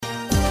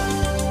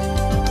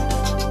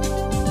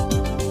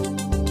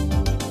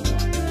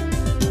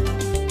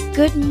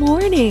good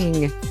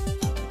morning.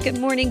 Good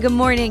morning, good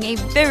morning. A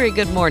very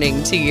good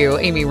morning to you.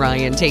 Amy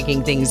Ryan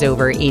taking things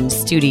over in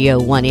Studio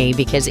 1A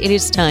because it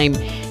is time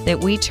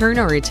that we turn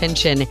our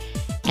attention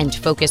and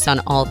focus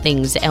on all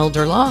things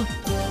elder law.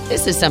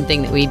 This is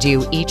something that we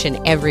do each and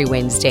every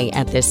Wednesday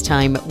at this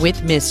time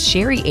with Miss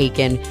Sherry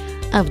Aiken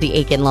of the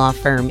Aiken Law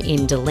Firm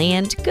in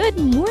DeLand. Good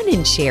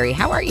morning, Sherry.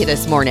 How are you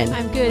this morning?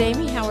 I'm good,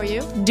 Amy. How are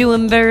you?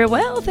 Doing very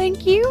well,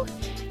 thank you.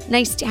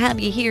 Nice to have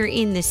you here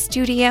in the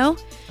studio.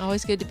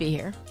 Always good to be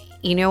here.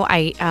 You know,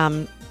 I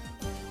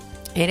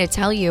had to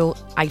tell you,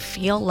 I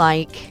feel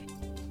like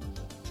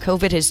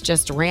COVID is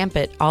just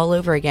rampant all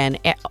over again.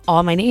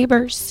 All my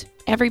neighbors,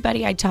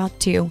 everybody I talk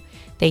to,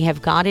 they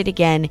have got it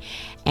again.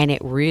 And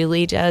it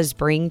really does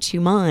bring to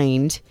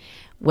mind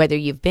whether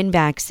you've been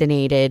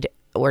vaccinated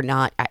or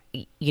not.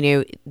 You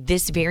know,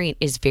 this variant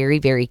is very,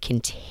 very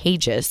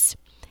contagious.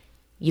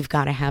 You've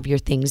got to have your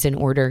things in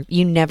order.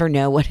 You never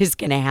know what is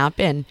going to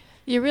happen.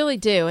 You really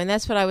do. And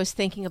that's what I was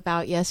thinking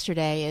about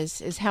yesterday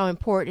is how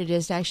important it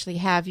is to actually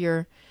have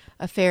your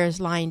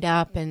affairs lined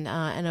up. And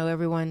I know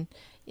everyone,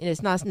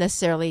 it's not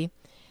necessarily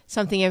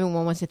something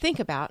everyone wants to think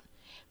about.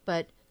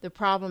 But the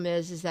problem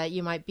is that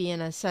you might be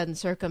in a sudden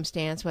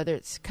circumstance, whether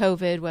it's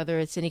COVID, whether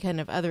it's any kind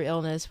of other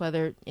illness,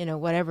 whether,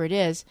 whatever it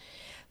is,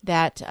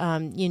 that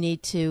you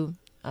need to,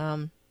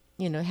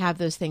 have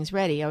those things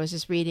ready. I was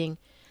just reading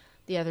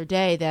the other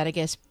day that I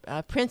guess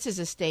Prince's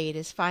estate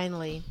is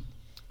finally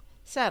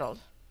settled.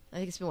 I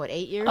think it's been,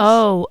 8 years?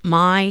 Oh,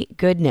 my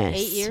goodness.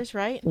 8 years,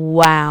 right?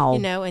 Wow.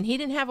 And he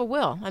didn't have a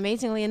will,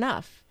 amazingly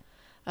enough,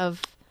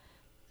 of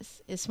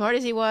as smart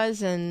as he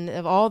was and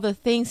of all the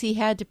things he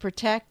had to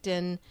protect.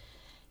 And,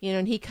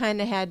 and he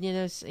kind of had,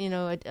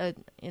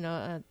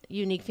 a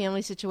unique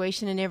family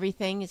situation and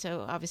everything.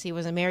 So obviously he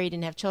wasn't married,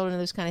 didn't have children,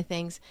 those kind of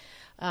things.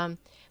 And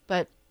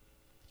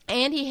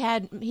he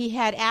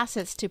had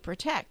assets to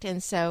protect.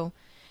 And so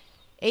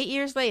 8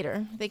 years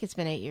later, I think it's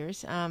been 8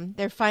 years,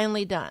 they're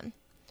finally done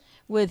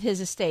with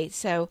his estate.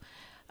 So,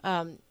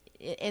 and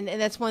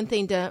that's one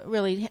thing to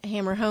really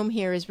hammer home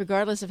here is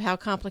regardless of how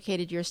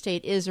complicated your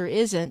estate is or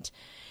isn't,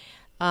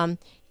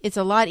 it's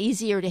a lot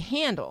easier to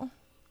handle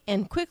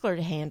and quicker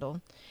to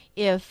handle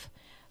if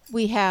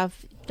we have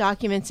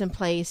documents in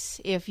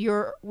place, if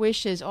your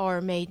wishes are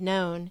made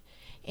known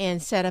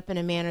and set up in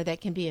a manner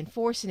that can be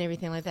enforced and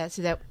everything like that,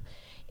 so that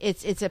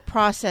it's a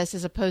process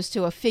as opposed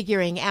to a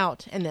figuring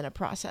out and then a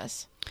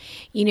process.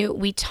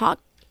 We talk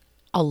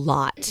a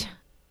lot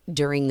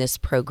during this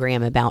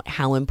program about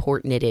how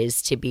important it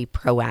is to be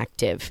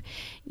proactive.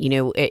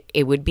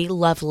 It would be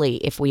lovely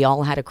if we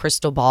all had a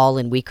crystal ball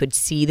and we could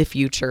see the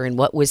future and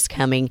what was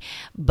coming.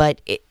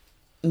 But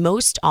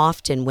most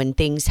often when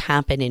things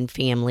happen in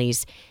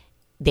families,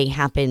 they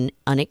happen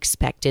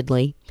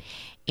unexpectedly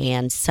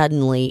and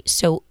suddenly.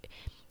 So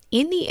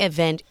in the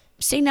event,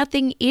 say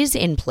nothing is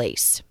in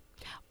place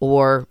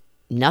or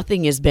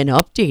nothing has been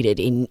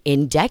updated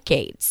in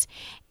decades,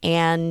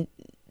 and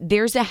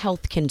there's a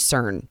health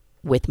concern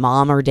with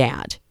mom or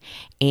dad,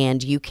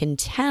 and you can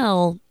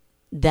tell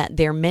that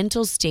their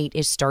mental state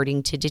is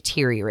starting to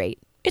deteriorate.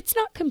 It's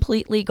not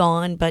completely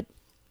gone, but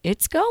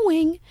it's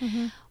going.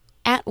 Mm-hmm.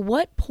 At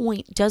what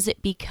point does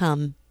it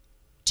become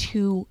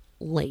too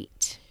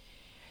late?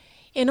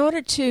 In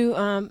order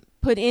to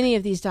put any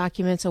of these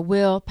documents, a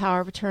will,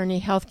 power of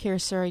attorney,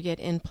 healthcare surrogate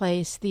in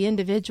place, the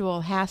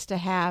individual has to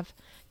have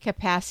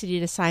capacity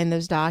to sign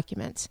those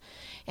documents.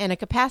 And a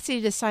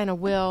capacity to sign a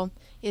will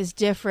is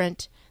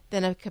different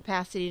than a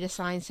capacity to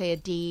sign, say, a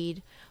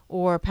deed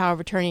or a power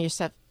of attorney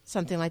or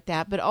something like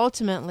that. But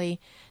ultimately,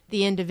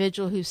 the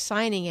individual who's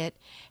signing it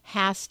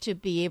has to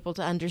be able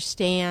to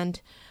understand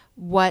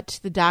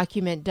what the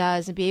document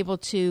does and be able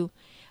to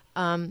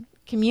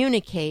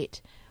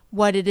communicate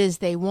what it is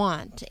they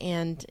want.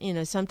 And,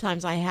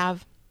 sometimes I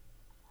have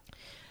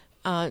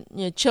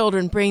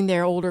children bring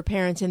their older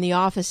parents in the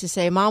office to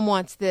say, Mom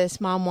wants this,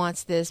 Mom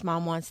wants this,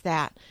 Mom wants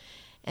that.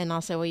 And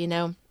I'll say,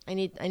 well, I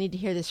need to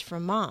hear this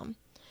from Mom.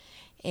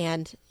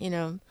 And,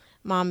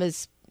 Mom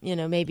is,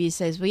 maybe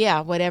says, well, yeah,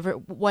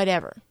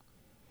 whatever.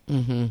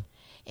 Mm-hmm.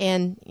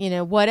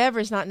 And, whatever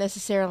is not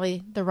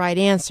necessarily the right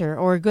answer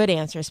or a good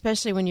answer,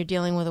 especially when you're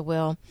dealing with a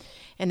will,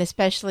 and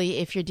especially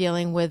if you're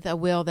dealing with a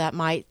will that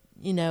might,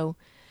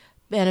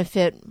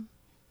 benefit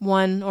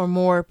one or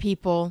more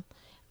people,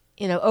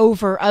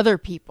 over other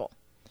people.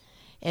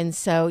 And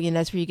so,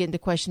 that's where you get into the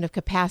question of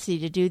capacity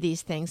to do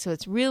these things. So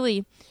it's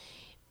really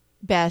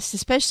best,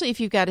 especially if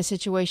you've got a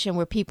situation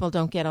where people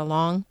don't get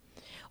along,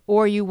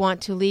 or you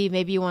want to leave,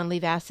 maybe you want to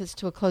leave assets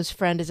to a close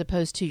friend as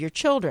opposed to your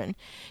children,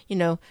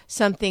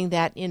 something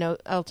that,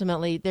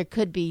 ultimately there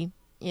could be,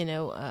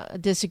 a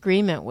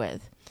disagreement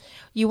with.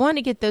 You want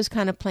to get those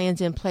kind of plans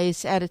in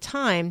place at a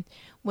time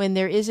when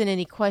there isn't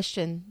any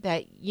question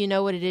that you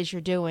know what it is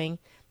you're doing,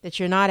 that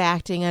you're not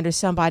acting under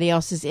somebody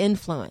else's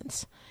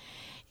influence.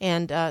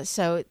 And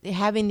so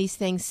having these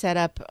things set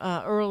up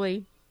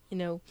early,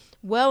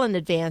 well in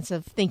advance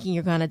of thinking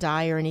you're going to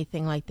die or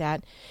anything like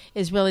that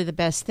is really the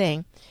best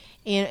thing.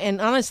 And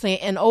honestly,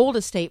 an old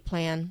estate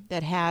plan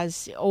that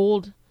has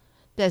old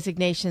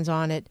designations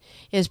on it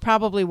is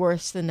probably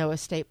worse than no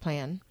estate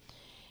plan.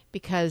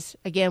 Because,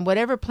 again,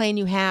 whatever plan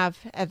you have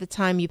at the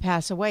time you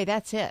pass away,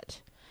 that's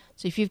it.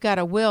 So if you've got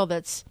a will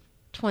that's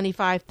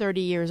 25,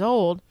 30 years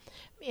old,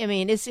 I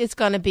mean, it's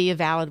going to be a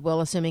valid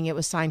will, assuming it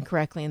was signed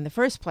correctly in the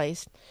first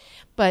place.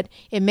 But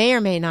it may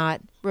or may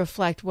not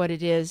reflect what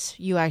it is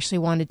you actually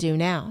want to do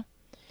now.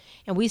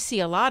 And we see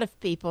a lot of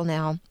people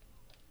now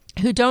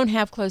who don't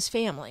have close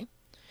family,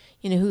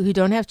 who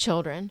don't have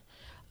children,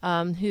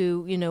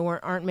 who,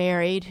 aren't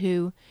married,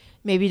 who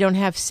maybe don't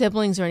have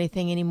siblings or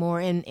anything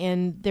anymore,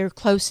 and their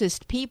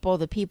closest people,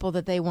 the people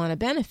that they want to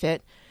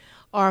benefit,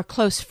 are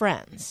close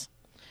friends,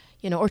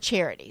 or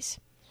charities.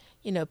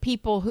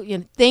 People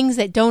who, things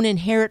that don't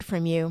inherit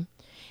from you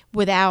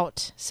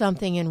without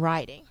something in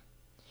writing.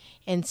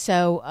 And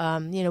so,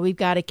 we've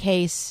got a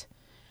case,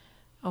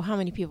 how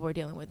many people we're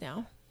dealing with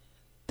now?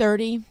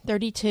 30,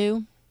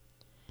 32,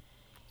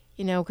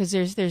 because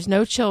there's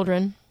no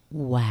children.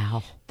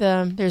 Wow.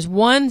 There's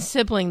one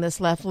sibling that's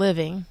left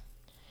living.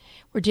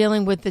 We're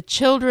dealing with the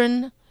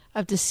children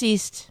of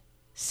deceased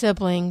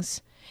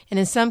siblings, and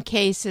in some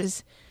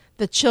cases,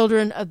 the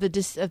children of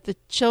the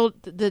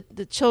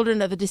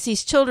children of the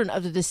deceased children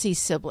of the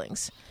deceased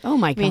siblings. Oh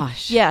my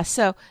gosh! Yeah.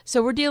 So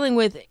we're dealing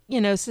with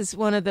this is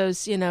one of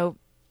those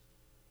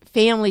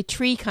family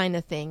tree kind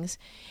of things,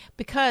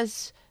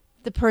 because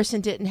the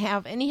person didn't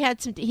have, and he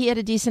had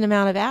a decent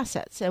amount of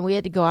assets, and we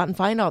had to go out and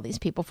find all these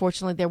people.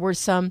 Fortunately, there were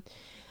some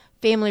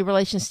family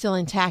relations still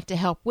intact to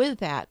help with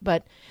that,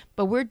 but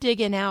we're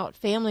digging out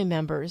family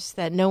members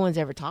that no one's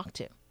ever talked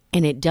to.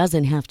 And it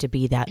doesn't have to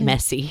be that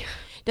messy.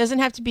 Doesn't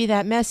have to be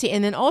that messy.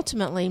 And then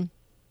ultimately,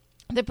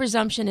 the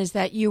presumption is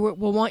that you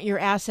will want your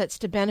assets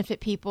to benefit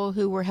people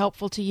who were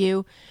helpful to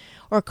you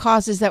or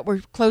causes that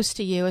were close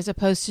to you, as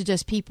opposed to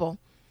just people.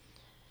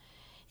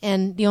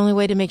 And the only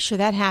way to make sure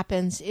that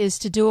happens is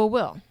to do a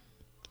will.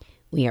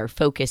 We are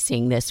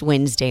focusing this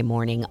Wednesday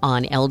morning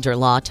on elder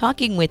law,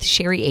 talking with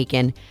Sherry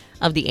Aiken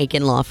of the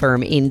Aiken Law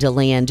Firm in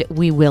DeLand.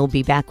 We will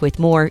be back with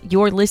more.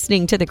 You're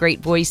listening to the great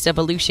voice of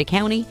Volusia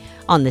County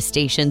on the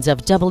stations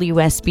of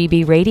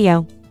WSBB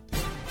Radio.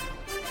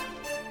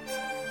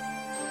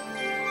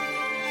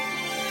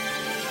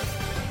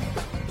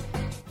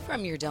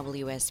 From your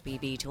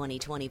WSBB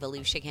 2020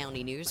 Volusia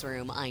County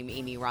newsroom, I'm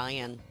Amy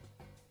Ryan.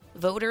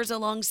 Voters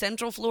along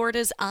Central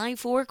Florida's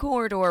I-4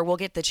 corridor will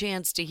get the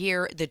chance to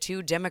hear the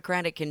two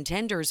Democratic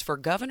contenders for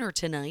governor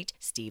tonight.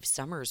 Steve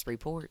Summers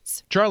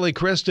reports. Charlie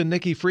Crist and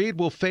Nikki Fried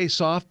will face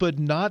off, but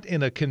not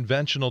in a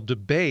conventional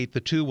debate.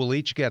 The two will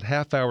each get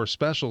half-hour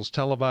specials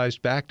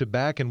televised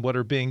back-to-back in what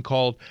are being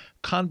called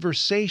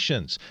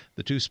conversations.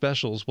 The two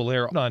specials will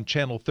air on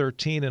Channel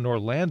 13 in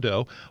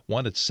Orlando,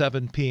 one at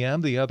 7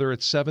 p.m., the other at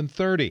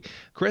 7:30.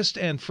 Crist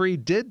and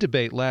Fried did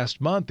debate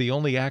last month, the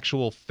only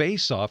actual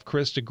face-off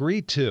Crist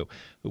agreed to.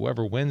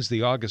 Whoever wins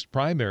the August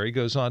primary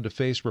goes on to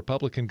face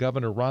Republican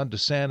Governor Ron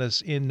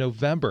DeSantis in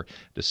November.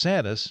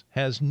 DeSantis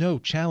has no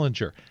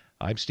challenger.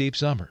 I'm Steve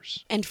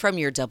Summers. And from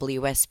your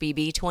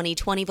WSBB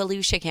 2020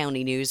 Volusia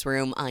County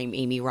newsroom, I'm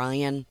Amy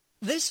Ryan.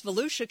 This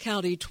Volusia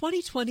County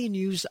 2020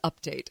 News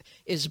Update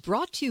is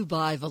brought to you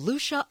by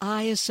Volusia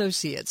Eye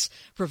Associates,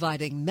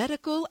 providing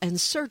medical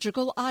and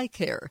surgical eye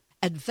care.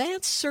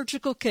 Advanced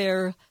surgical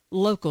care,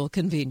 local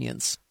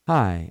convenience.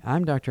 Hi,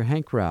 I'm Dr.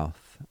 Hank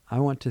Ralph. I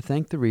want to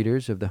thank the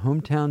readers of the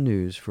Hometown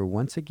News for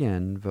once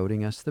again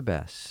voting us the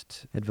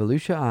best. At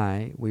Volusia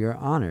Eye, we are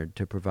honored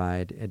to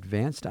provide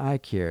advanced eye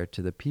care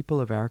to the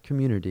people of our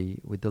community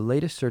with the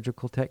latest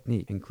surgical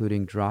technique,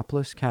 including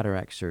dropless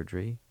cataract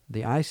surgery,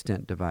 the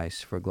iStent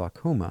device for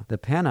glaucoma, the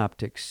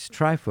PanOptix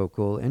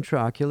trifocal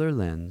intraocular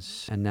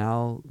lens, and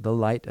now the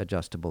light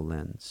adjustable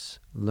lens.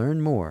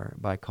 Learn more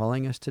by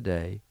calling us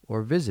today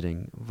or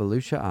visiting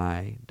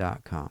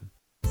volusiaeye.com.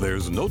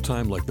 There's no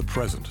time like the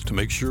present to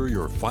make sure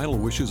your final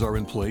wishes are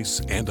in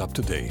place and up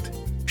to date.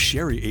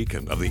 Sherry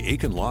Aiken of the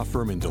Aiken Law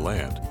Firm in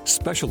DeLand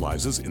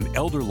specializes in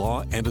elder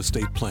law and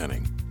estate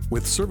planning,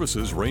 with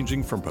services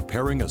ranging from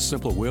preparing a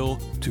simple will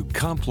to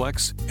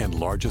complex and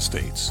large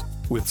estates.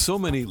 With so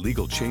many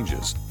legal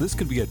changes, this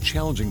can be a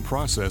challenging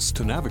process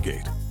to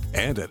navigate.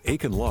 And at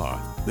Aiken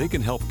Law, they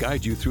can help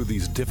guide you through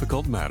these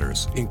difficult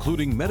matters,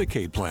 including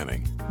Medicaid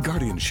planning,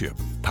 guardianship,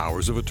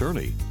 powers of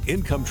attorney,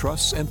 income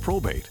trusts and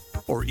probate,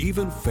 or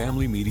even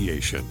family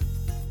mediation.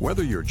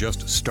 Whether you're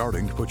just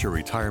starting to put your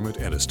retirement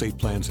and estate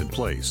plans in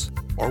place,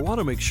 or want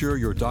to make sure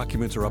your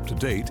documents are up to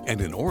date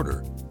and in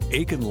order,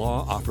 Aiken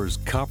Law offers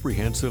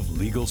comprehensive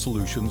legal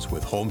solutions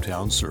with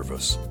hometown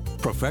service.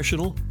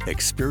 Professional,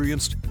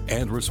 experienced,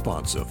 and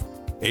responsive.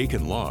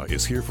 Aiken Law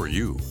is here for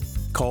you.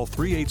 Call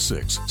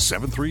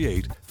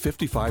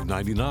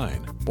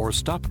 386-738-5599 or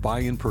stop by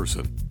in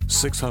person.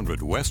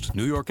 600 West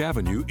New York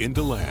Avenue in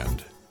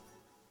DeLand.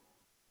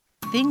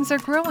 Things are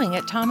growing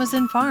at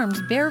Thomason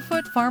Farms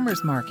Barefoot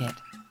Farmers Market.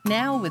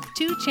 Now with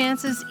 2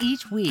 chances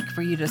each week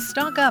for you to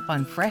stock up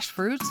on fresh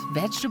fruits,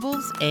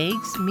 vegetables,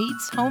 eggs,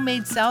 meats,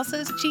 homemade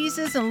salsas,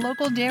 cheeses, and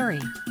local dairy,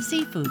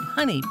 seafood,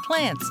 honey,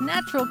 plants,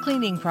 natural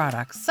cleaning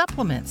products,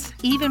 supplements,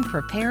 even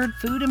prepared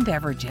food and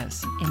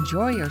beverages.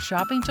 Enjoy your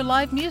shopping to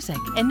live music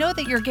and know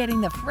that you're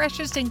getting the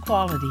freshest in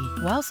quality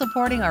while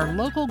supporting our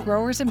local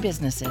growers and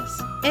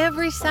businesses.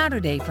 Every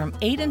Saturday from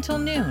 8 until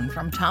noon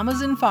from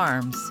Thomason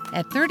Farms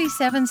at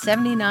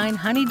 3779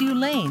 Honeydew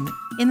Lane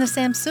in the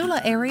Samsula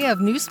area of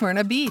New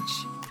Smyrna Beach.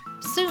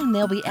 Soon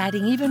they'll be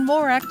adding even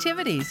more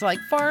activities like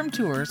farm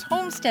tours,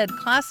 homestead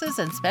classes,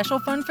 and special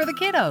fun for the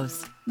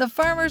kiddos. The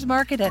Farmers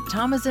Market at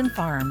Thomason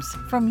Farms,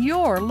 from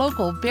your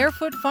local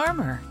barefoot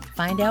farmer.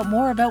 Find out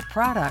more about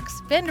products,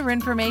 vendor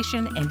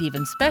information, and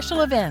even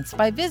special events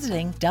by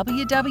visiting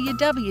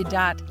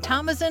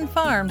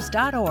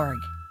www.thomasonfarms.org.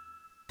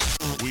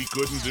 We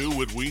couldn't do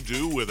what we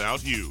do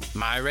without you.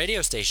 My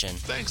radio station.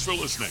 Thanks for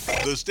listening.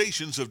 The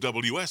stations of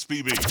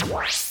WSBB.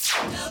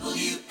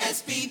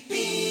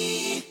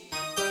 WSBB.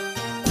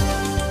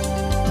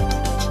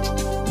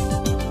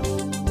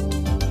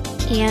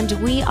 And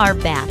we are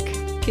back.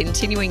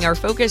 Continuing our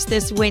focus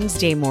this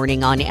Wednesday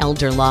morning on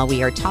elder law,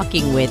 we are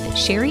talking with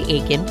Sherry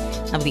Aiken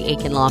of the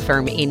Aiken Law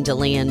Firm in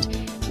DeLand.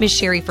 Miss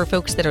Sherry, for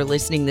folks that are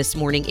listening this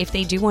morning, if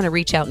they do want to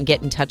reach out and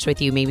get in touch with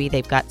you, maybe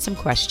they've got some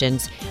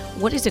questions,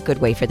 what is a good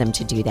way for them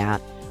to do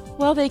that?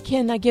 Well, they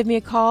can give me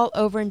a call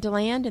over in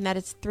DeLand, and that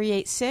is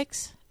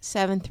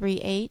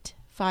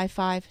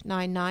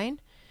 386-738-5599.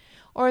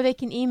 Or they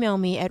can email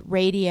me at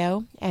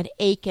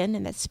radio@Aiken,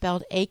 and that's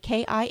spelled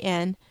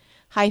AKIN,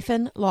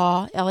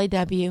 -law,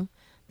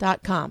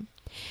 LAW.com.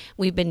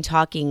 We've been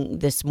talking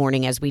this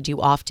morning, as we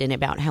do often,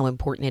 about how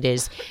important it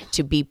is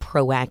to be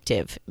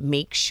proactive.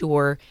 Make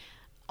sure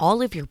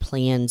all of your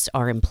plans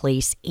are in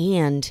place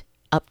and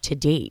up to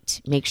date.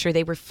 Make sure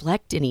they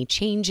reflect any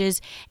changes,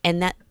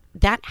 and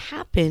that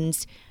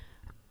happens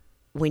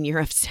when you're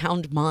of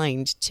sound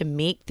mind to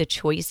make the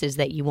choices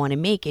that you want to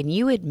make. And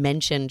you had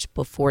mentioned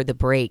before the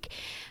break,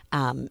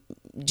 I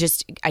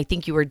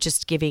think you were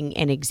just giving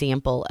an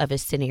example of a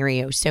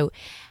scenario. So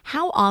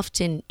how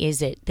often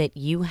is it that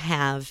you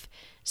have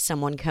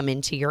someone come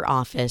into your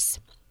office?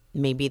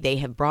 Maybe they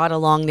have brought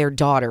along their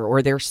daughter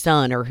or their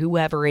son or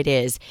whoever it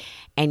is,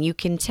 and you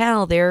can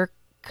tell they're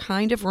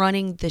kind of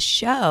running the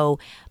show,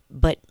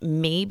 but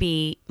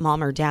maybe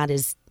mom or dad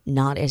is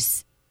not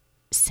as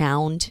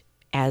sound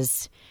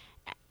as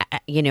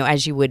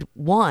as you would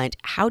want.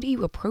 How do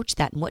you approach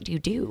that, and what do you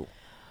do?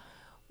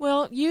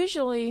 Well,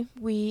 usually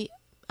we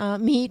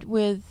meet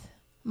with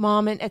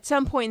mom, and at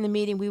some point in the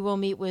meeting we will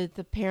meet with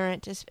the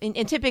parent,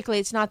 and typically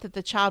it's not that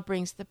the child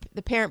brings the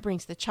parent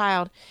brings the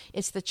child,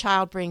 it's the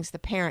child brings the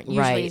parent,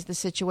 usually right. Is the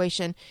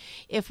situation.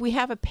 If we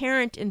have a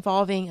parent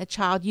involving a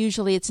child,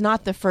 usually it's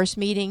not the first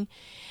meeting.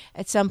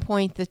 At some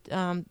point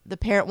the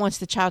parent wants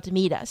the child to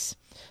meet us,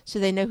 so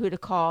they know who to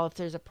call if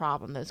there's a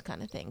problem, those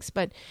kind of things.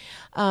 But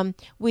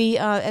we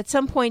at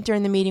some point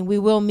during the meeting, we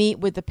will meet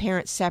with the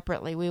parents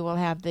separately. We will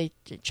have the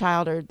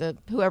child or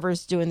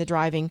whoever's doing the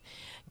driving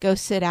go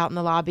sit out in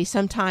the lobby.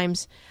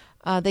 Sometimes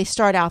they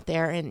start out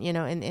there, and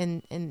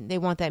and they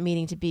want that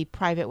meeting to be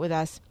private with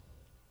us.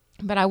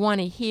 But I want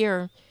to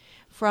hear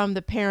from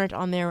the parent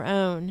on their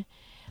own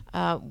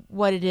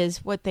what it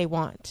is, what they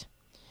want.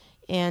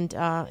 And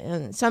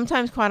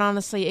sometimes, quite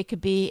honestly, it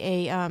could be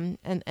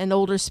an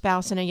older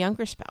spouse and a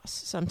younger spouse.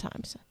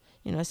 Sometimes,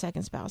 a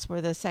second spouse,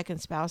 where the second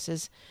spouse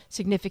is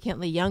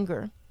significantly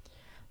younger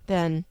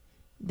than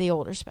the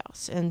older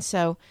spouse. And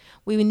so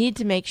we need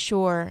to make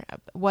sure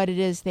what it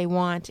is they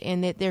want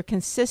and that they're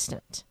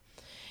consistent.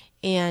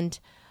 And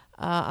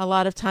a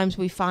lot of times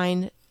we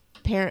find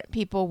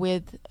people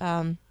with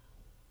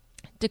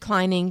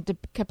declining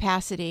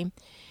capacity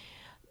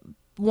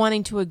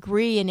wanting to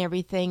agree in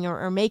everything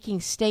or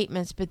making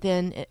statements, but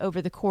then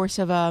over the course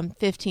of a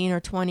 15 or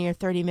 20 or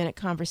 30-minute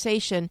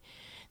conversation,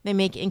 they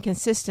make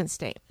inconsistent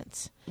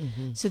statements.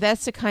 Mm-hmm. So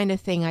that's the kind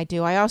of thing I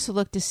do. I also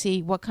look to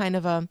see what kind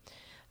of a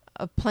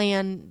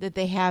plan that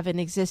they have in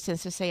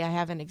existence. To say I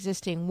have an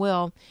existing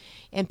will,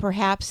 and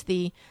perhaps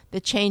the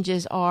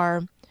changes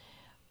are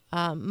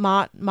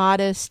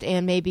modest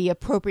and maybe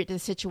appropriate to the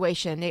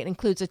situation. It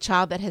includes a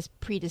child that has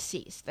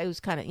predeceased. Those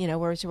kind of, where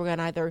we're going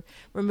to either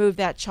remove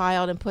that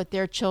child and put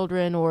their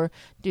children or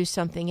do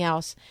something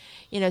else.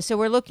 So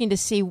we're looking to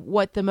see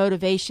what the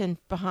motivation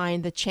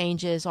behind the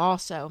change is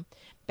also,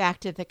 back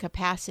to the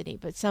capacity.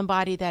 But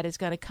somebody that is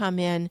going to come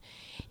in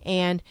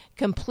and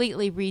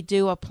completely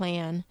redo a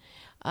plan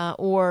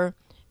or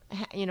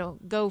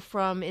go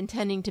from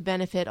intending to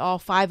benefit all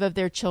 5 of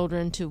their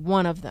children to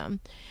 1 of them,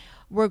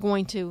 we're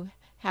going to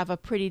have a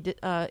pretty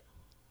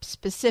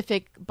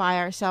specific by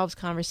ourselves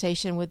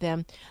conversation with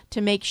them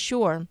to make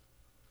sure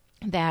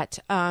that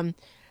that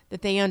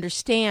they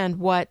understand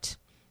what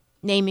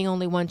naming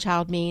only 1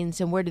 child means,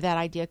 and where did that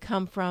idea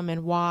come from,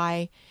 and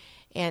why,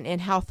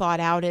 and how thought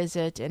out is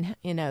it, and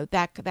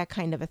that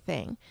kind of a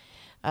thing.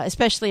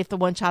 Especially if the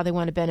 1 child they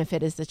want to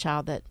benefit is the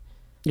child that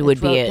it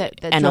would be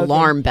an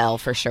alarm bell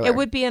for sure. It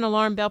would be an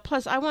alarm bell.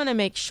 Plus, I want to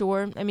make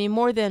sure. I mean,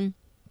 more than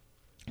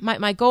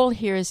my goal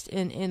here is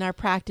in our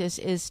practice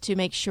is to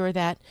make sure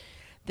that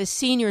the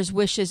senior's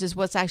wishes is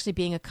what's actually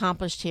being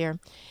accomplished here,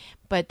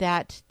 but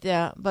that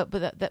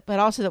but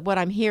also that what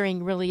I'm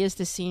hearing really is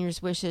the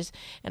senior's wishes.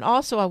 And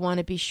also I want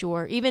to be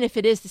sure, even if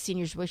it is the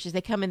senior's wishes,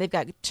 they come in, they've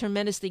got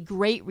tremendously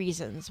great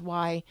reasons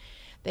why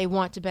they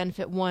want to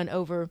benefit one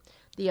over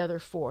the other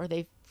four.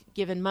 They've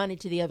given money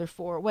to the other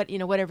four,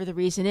 whatever the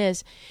reason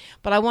is.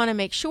 But I want to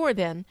make sure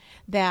then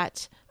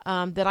that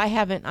I'm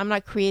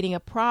not creating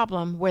a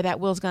problem where that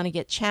will's going to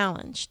get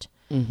challenged.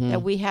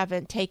 That we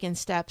haven't taken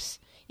steps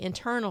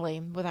internally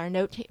with our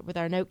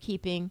note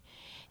keeping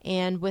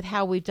and with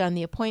how we've done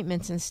the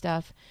appointments and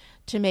stuff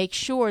to make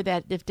sure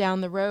that if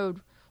down the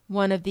road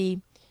one of the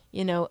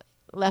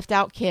left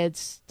out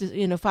kids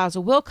files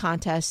a will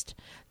contest,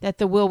 that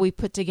the will we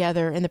put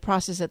together and the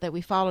process that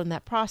we followed in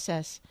that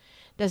process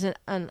doesn't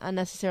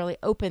unnecessarily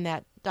open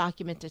that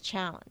document to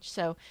challenge.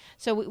 So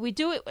we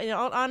do it,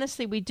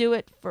 honestly, we do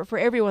it for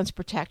everyone's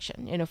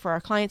protection, for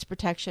our clients'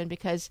 protection,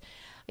 because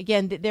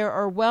again, there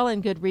are well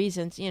and good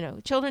reasons.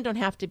 Children don't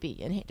have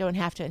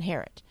to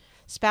inherit.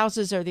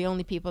 Spouses are the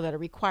only people that are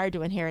required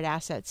to inherit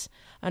assets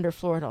under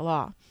Florida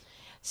law.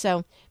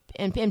 So,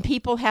 and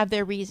people have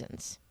their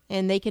reasons,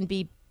 and they can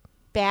be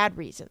bad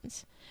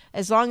reasons,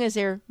 as long as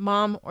they're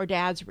mom or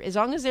dad's, as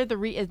long as they're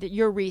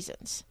your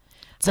reasons.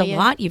 It's a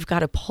lot you've got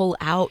to pull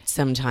out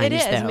sometimes. It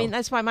is. Though. I mean,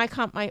 that's why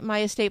my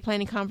estate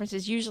planning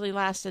conferences usually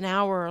last an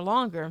hour or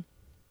longer,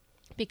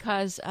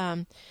 because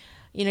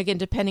again,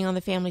 depending on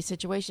the family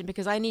situation,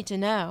 because I need to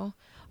know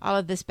all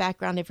of this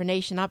background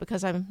information, not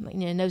because I'm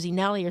nosy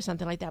Nelly or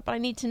something like that, but I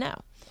need to know.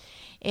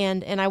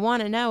 And I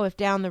want to know if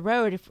down the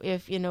road,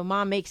 if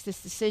mom makes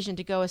this decision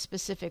to go a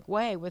specific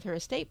way with her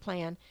estate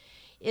plan,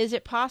 is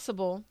it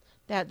possible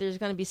that there's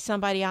going to be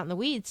somebody out in the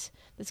weeds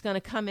that's going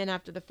to come in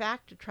after the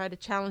fact to try to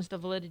challenge the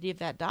validity of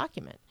that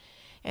document?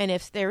 And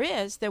if there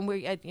is, then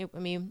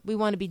we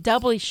want to be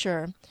doubly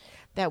sure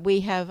that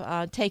we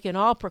have taken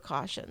all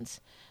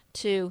precautions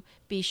to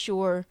be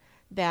sure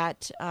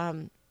that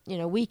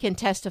we can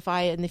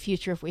testify in the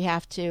future if we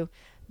have to,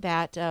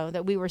 that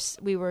we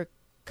were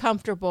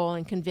comfortable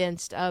and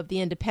convinced of the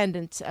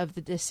independence of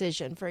the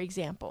decision, for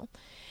example.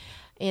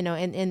 And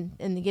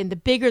again, the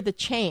bigger the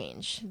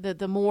change,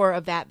 the more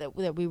of that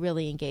we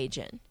really engage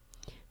in.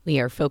 We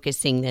are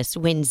focusing this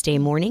Wednesday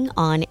morning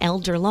on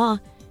elder law,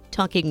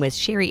 talking with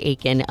Sherry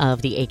Aiken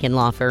of the Aiken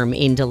Law Firm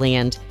in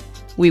DeLand.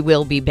 We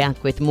will be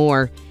back with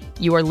more.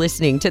 You are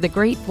listening to the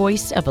great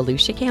voice of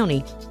Volusia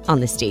County on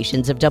the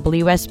stations of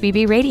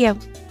WSBB Radio.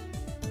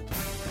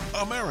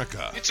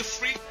 America. It's a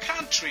free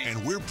country.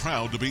 And we're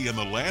proud to be in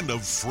the land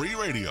of free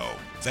radio.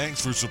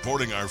 Thanks for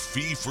supporting our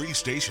fee-free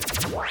station.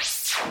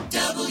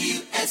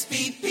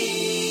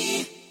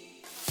 WSBB.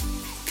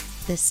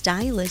 The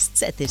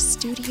stylists at the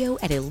studio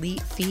at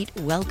Elite Feet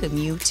welcome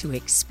you to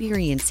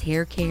experience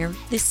hair care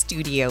the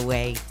studio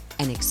way.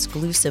 An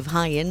exclusive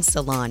high-end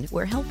salon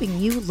where helping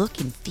you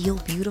look and feel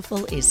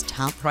beautiful is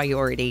top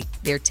priority.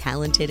 Their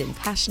talented and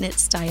passionate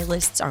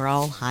stylists are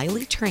all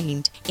highly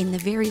trained in the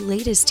very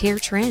latest hair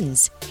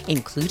trends,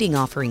 including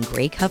offering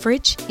gray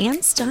coverage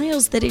and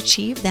styles that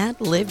achieve that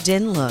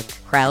lived-in look.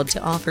 Proud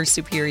to offer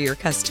superior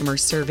customer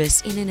service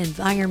in an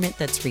environment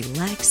that's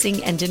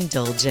relaxing and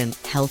indulgent.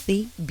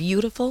 Healthy,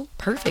 beautiful,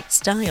 perfect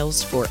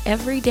styles for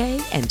every day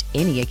and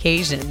any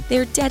occasion.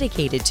 They're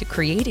dedicated to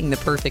creating the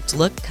perfect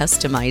look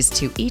customized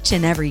to each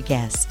and every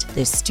guest.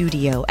 The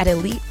studio at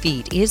Elite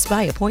Feet is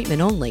by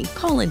appointment only.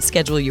 Call and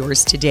schedule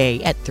yours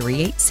today at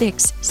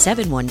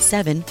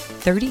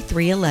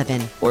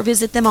 386-717-3311 or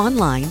visit them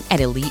online at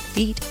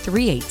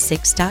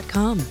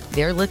EliteFeet386.com.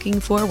 They're looking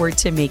forward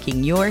to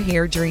making your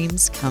hair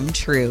dreams come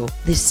true.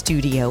 The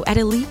studio at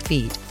Elite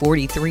Feet,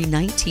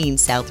 4319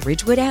 South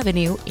Ridgewood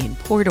Avenue in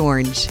Port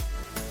Orange.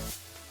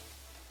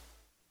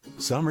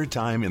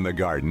 Summertime in the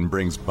garden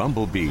brings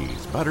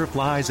bumblebees,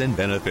 butterflies, and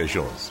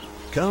beneficials.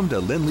 Come to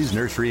Lindley's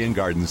Nursery and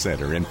Garden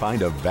Center and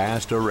find a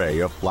vast array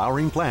of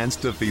flowering plants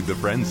to feed the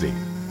frenzy.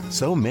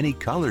 So many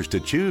colors to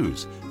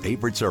choose.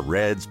 Favorites are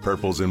reds,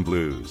 purples, and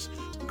blues.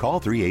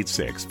 Call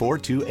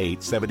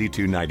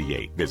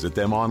 386-428-7298. Visit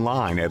them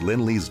online at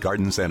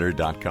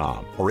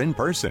lindleysgardencenter.com or in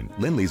person.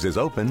 Lindley's is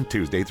open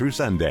Tuesday through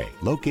Sunday.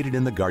 Located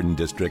in the Garden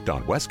District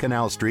on West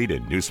Canal Street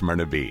in New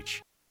Smyrna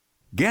Beach.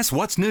 Guess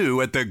what's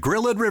new at the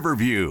Grill at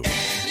Riverview?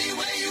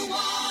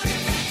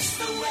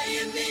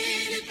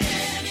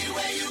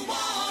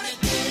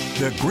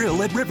 The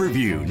Grill at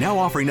Riverview, now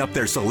offering up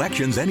their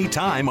selections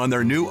anytime on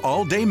their new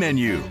all-day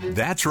menu.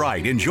 That's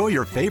right, enjoy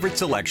your favorite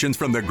selections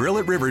from the Grill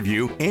at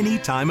Riverview any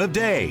time of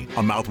day.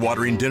 A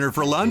mouth-watering dinner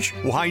for lunch?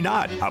 Why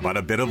not? How about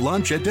a bit of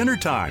lunch at dinner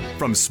time?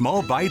 From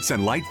small bites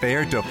and light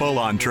fare to full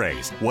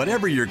entrees.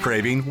 Whatever you're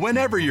craving,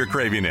 whenever you're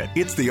craving it.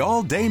 It's the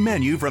all-day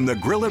menu from the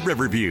Grill at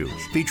Riverview,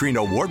 featuring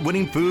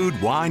award-winning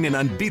food, wine, and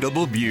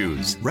unbeatable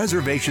views.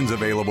 Reservations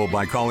available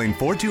by calling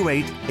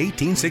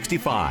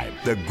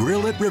 428-1865. The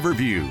Grill at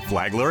Riverview,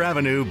 Flagler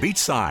Avenue,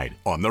 Beachside,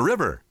 on the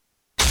river.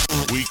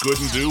 We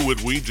couldn't do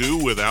what we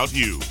do without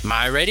you.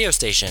 My radio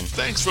station.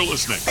 Thanks for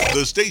listening.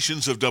 The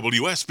stations of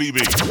WSBB.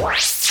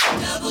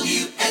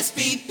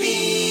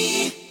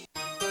 WSBB.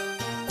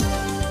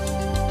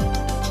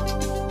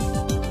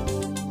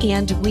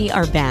 And we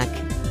are back.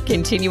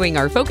 Continuing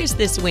our focus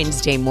this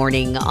Wednesday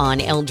morning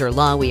on elder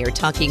law, we are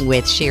talking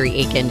with Sherry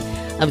Aiken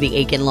of the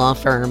Aiken Law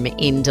Firm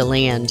in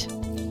DeLand.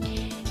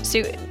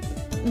 So,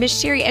 Miss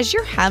Sherry, as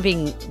you're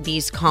having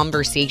these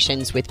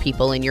conversations with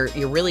people and you're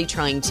really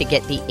trying to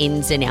get the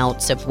ins and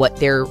outs of what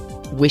their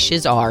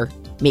wishes are,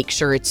 make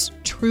sure it's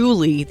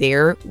truly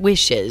their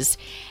wishes,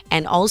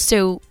 and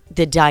also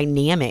the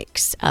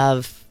dynamics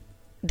of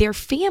their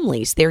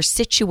families, their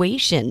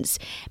situations,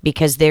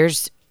 because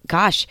there's,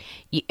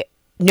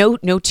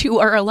 no two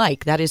are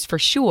alike, that is for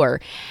sure.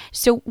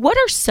 So what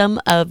are some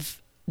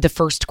of the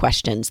first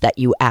questions that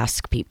you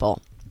ask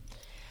people?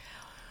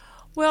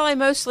 Well, I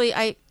mostly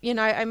kind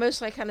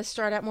of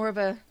start out more of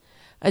a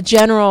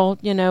general,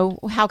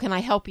 how can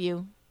I help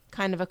you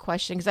kind of a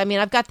question. Because,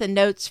 I've got the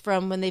notes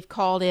from when they've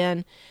called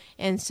in,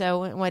 and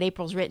so what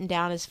April's written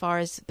down as far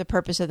as the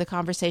purpose of the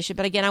conversation.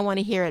 But again, I want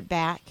to hear it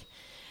back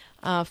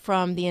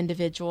from the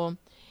individual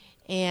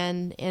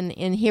and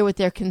hear what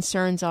their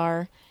concerns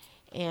are.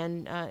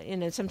 And,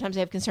 sometimes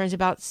they have concerns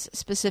about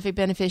specific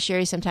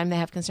beneficiaries. Sometimes they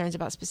have concerns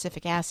about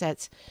specific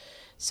assets.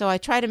 So I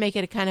try to make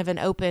it a kind of an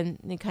open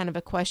kind of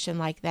a question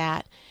like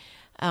that.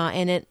 I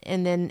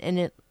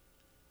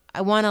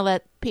want to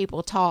let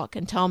people talk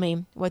and tell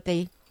me what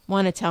they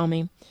want to tell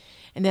me.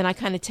 And then I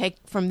kind of take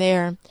from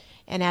there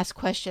and ask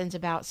questions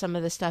about some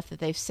of the stuff that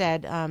they've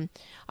said.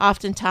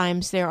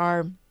 Oftentimes there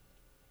are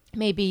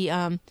maybe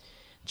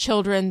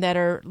children that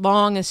are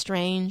long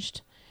estranged,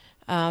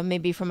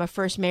 maybe from a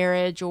first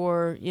marriage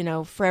or,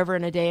 forever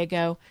and a day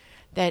ago,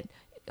 that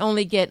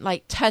only get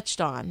touched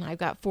on. I've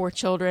got 4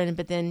 children,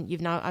 but then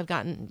I've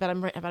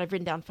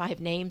written down 5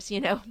 names,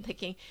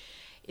 thinking.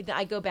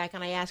 I go back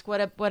and I ask,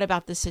 what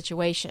about this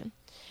situation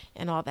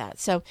and all that.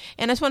 So,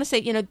 and I just want to say,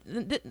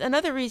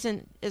 another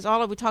reason is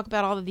we talk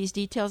about all of these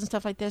details and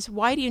stuff like this.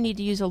 Why do you need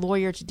to use a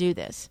lawyer to do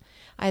this?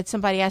 I had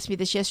somebody ask me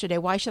this yesterday.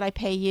 Why should I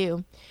pay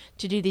you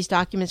to do these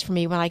documents for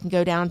me when I can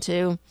go down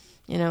to,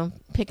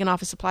 picking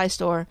off a supply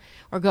store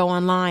or go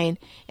online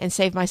and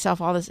save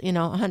myself all this,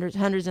 hundreds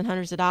and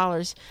hundreds of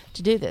dollars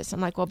to do this? I'm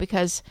like, well,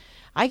 because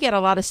I get a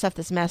lot of stuff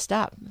that's messed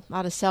up, a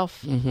lot of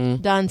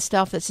self-done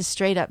stuff that's just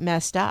straight up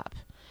messed up.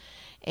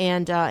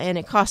 And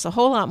it costs a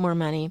whole lot more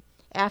money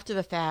after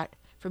the fact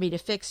for me to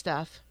fix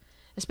stuff,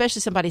 especially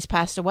if somebody's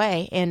passed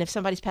away. And if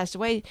somebody's passed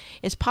away,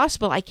 it's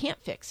possible I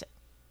can't fix it.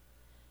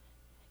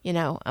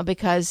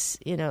 Because,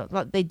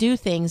 they do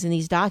things in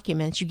these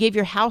documents. You give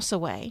your house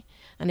away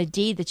on a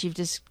deed that you've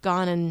just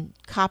gone and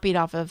copied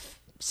off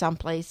of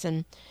someplace.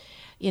 And,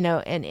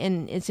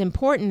 and it's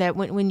important that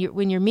when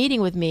you're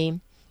meeting with me,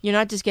 you're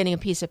not just getting a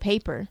piece of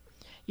paper.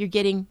 You're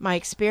getting my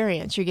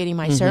experience. You're getting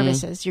my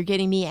services. You're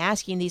getting me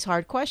asking these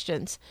hard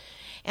questions.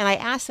 And I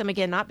ask them,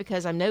 again, not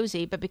because I'm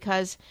nosy, but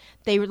because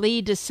they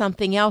lead to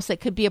something else that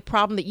could be a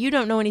problem that you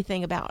don't know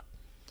anything about.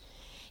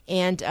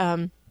 And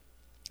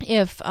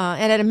and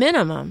at a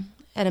minimum,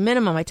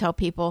 I tell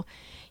people,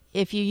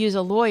 if you use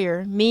a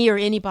lawyer, me or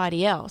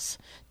anybody else,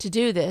 to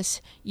do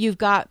this, you've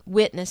got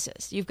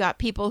witnesses. You've got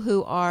people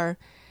who are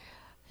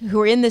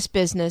in this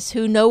business,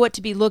 who know what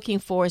to be looking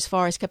for as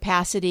far as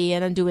capacity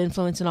and undue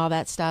influence and all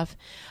that stuff,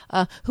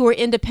 who are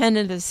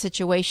independent of the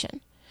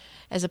situation,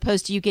 as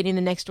opposed to you getting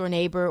the next door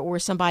neighbor or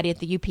somebody at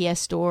the UPS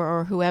store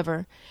or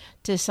whoever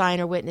to sign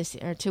or witness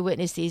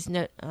these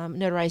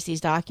notarize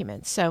these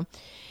documents. So,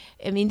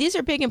 these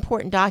are big,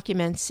 important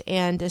documents,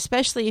 and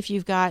especially if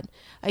you've got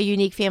a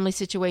unique family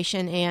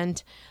situation,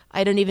 and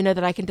I don't even know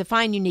that I can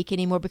define unique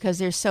anymore because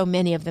there's so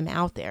many of them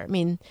out there.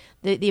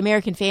 The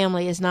American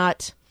family is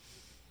not,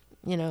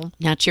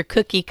 not your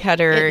cookie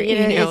cutter.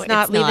 It's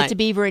not Leave It to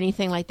Beaver or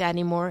anything like that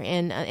anymore,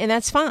 and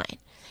that's fine.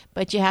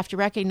 But you have to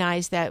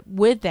recognize that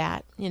with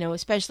that,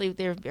 especially if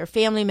there are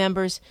family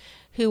members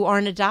who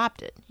aren't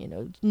adopted,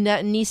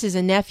 nieces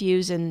and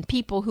nephews and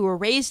people who are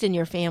raised in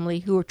your family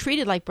who are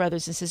treated like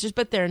brothers and sisters,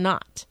 but they're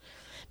not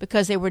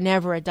because they were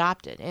never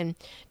adopted. And,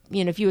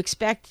 if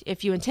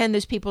you intend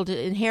those people to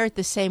inherit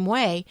the same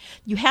way,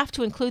 you have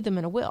to include them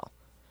in a will,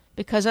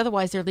 because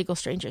otherwise they're legal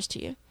strangers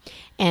to you.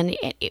 And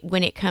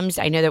when it comes,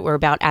 I know that we're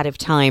about out of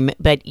time,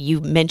 but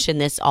you mention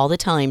this all the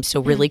time.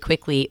 So really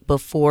quickly,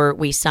 before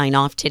we sign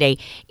off today,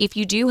 if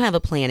you do have a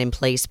plan in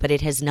place, but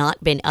it has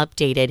not been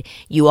updated,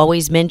 you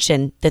always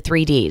mention the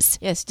 3 Ds.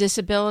 Yes,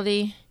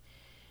 disability,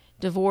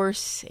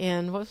 divorce,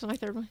 and what was my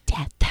third one?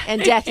 Death.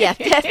 And death, yeah.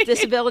 Death,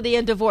 disability,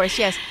 and divorce,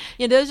 yes.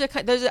 Those are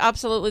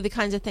absolutely the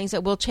kinds of things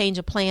that will change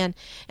a plan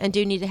and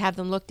do need to have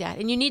them looked at.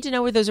 And you need to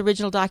know where those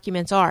original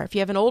documents are. If you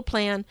have an old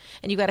plan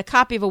and you've got a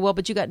copy of a will,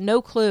 but you got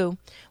no clue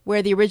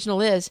where the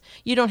original is,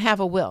 you don't have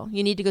a will.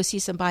 You need to go see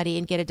somebody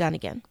and get it done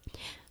again.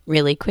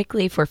 Really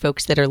quickly, for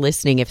folks that are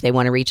listening, if they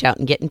want to reach out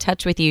and get in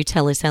touch with you,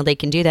 tell us how they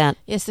can do that.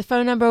 Yes, the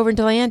phone number over in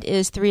DeLand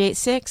is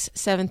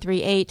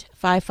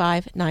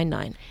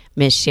 386-738-5599.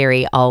 Miss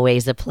Sherry,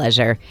 always a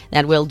pleasure.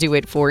 That will do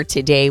it for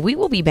today. We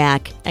will be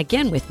back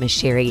again with Miss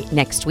Sherry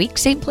next week.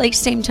 Same place,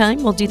 same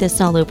time. We'll do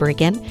this all over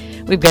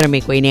again. We've got to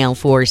make way now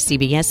for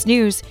CBS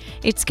News.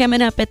 It's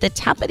coming up at the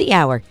top of the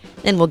hour.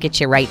 Then we'll get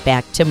you right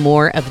back to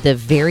more of the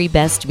very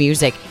best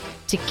music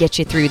to get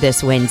you through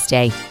this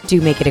Wednesday. Do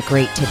make it a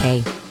great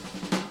today.